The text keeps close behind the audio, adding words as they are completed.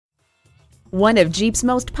One of Jeep's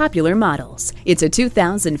most popular models. It's a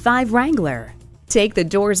 2005 Wrangler. Take the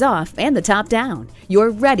doors off and the top down. You're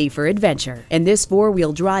ready for adventure, and this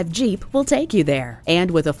four-wheel drive Jeep will take you there.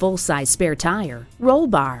 And with a full-size spare tire, roll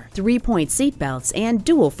bar, 3-point seat belts, and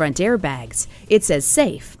dual front airbags, it's as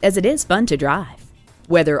safe as it is fun to drive.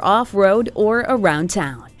 Whether off-road or around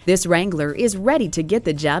town, this Wrangler is ready to get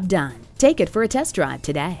the job done. Take it for a test drive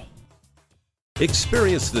today.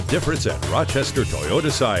 Experience the difference at Rochester Toyota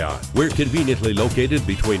Scion. We're conveniently located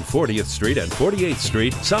between 40th Street and 48th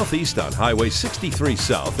Street, southeast on Highway 63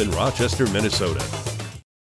 South in Rochester, Minnesota.